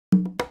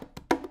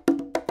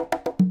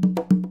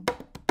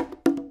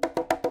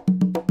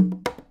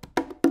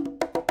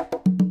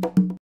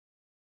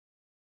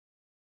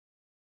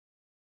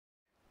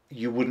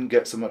you wouldn't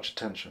get so much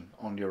attention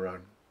on your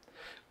own.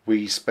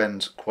 We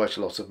spend quite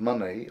a lot of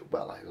money,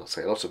 well, I'll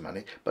say a lot of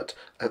money, but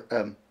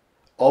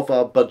of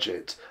our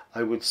budget,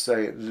 I would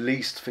say at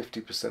least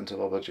 50% of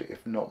our budget,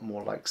 if not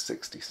more, like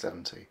 60,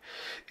 70,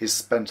 is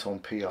spent on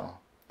PR.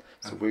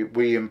 So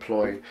we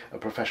employ a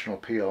professional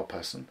PR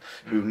person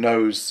who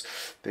knows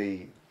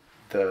the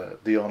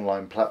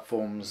online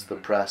platforms, the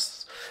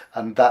press,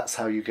 and that's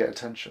how you get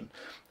attention.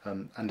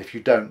 And if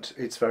you don't,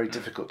 it's very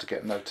difficult to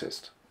get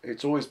noticed.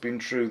 It's always been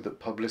true that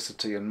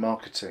publicity and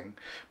marketing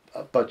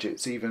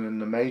budgets, even in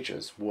the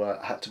majors,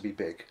 had to be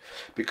big,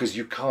 because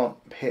you can't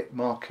hit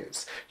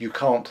markets. You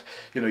can't,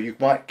 you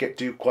might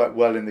do quite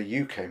well in the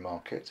UK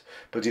market,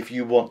 but if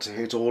you want to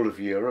hit all of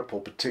Europe,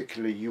 or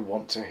particularly you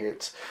want to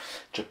hit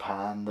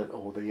Japan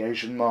or the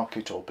Asian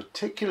market, or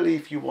particularly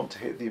if you want to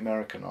hit the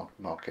American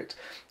market,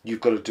 you've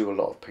got to do a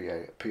lot of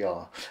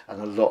PR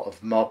and a lot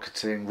of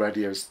marketing,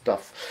 radio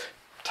stuff,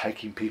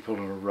 taking people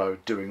on a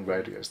road, doing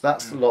radios.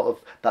 That's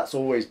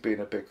always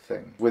been a big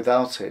thing.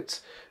 Without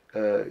it,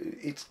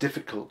 it's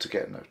difficult to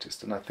get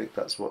noticed, and I think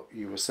that's what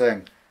you were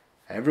saying.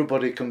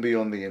 Everybody can be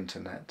on the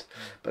internet,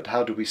 but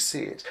how do we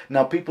see it?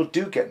 Now, people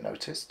do get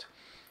noticed.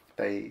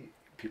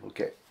 People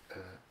get,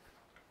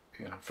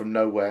 from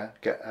nowhere,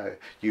 get a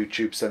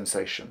YouTube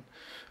sensation.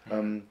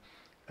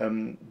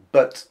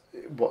 But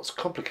what's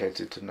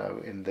complicated to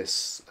know in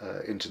this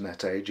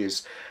internet age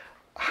is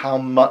how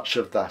much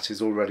of that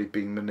is already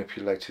being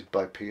manipulated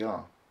by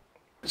PR.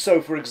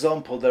 So, for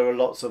example, there are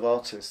lots of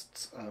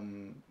artists.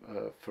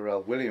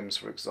 Pharrell Williams,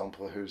 for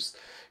example, whose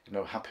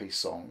Happy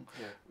Song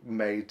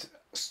made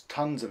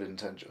tons of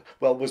attention.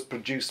 Well, was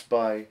produced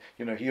by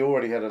he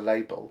already had a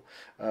label,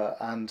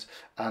 and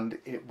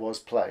it was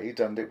played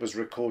and it was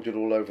recorded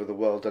all over the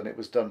world and it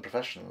was done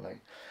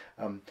professionally.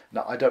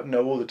 Now, I don't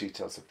know all the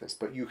details of this,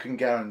 but you can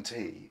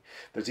guarantee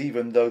that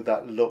even though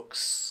that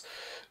looks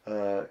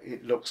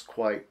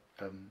quite.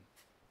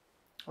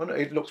 Oh no,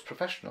 it looks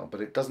professional, but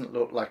it doesn't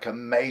look like a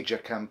major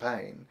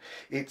campaign.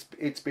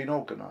 It's been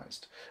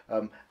organised.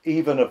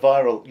 Even a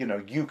viral,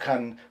 you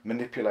can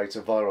manipulate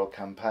a viral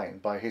campaign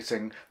by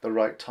hitting the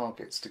right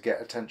targets to get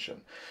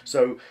attention.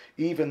 So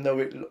even though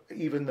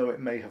it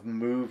may have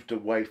moved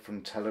away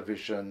from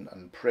television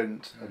and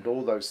print and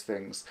all those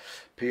things,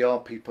 PR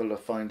people are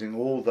finding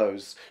all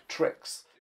those tricks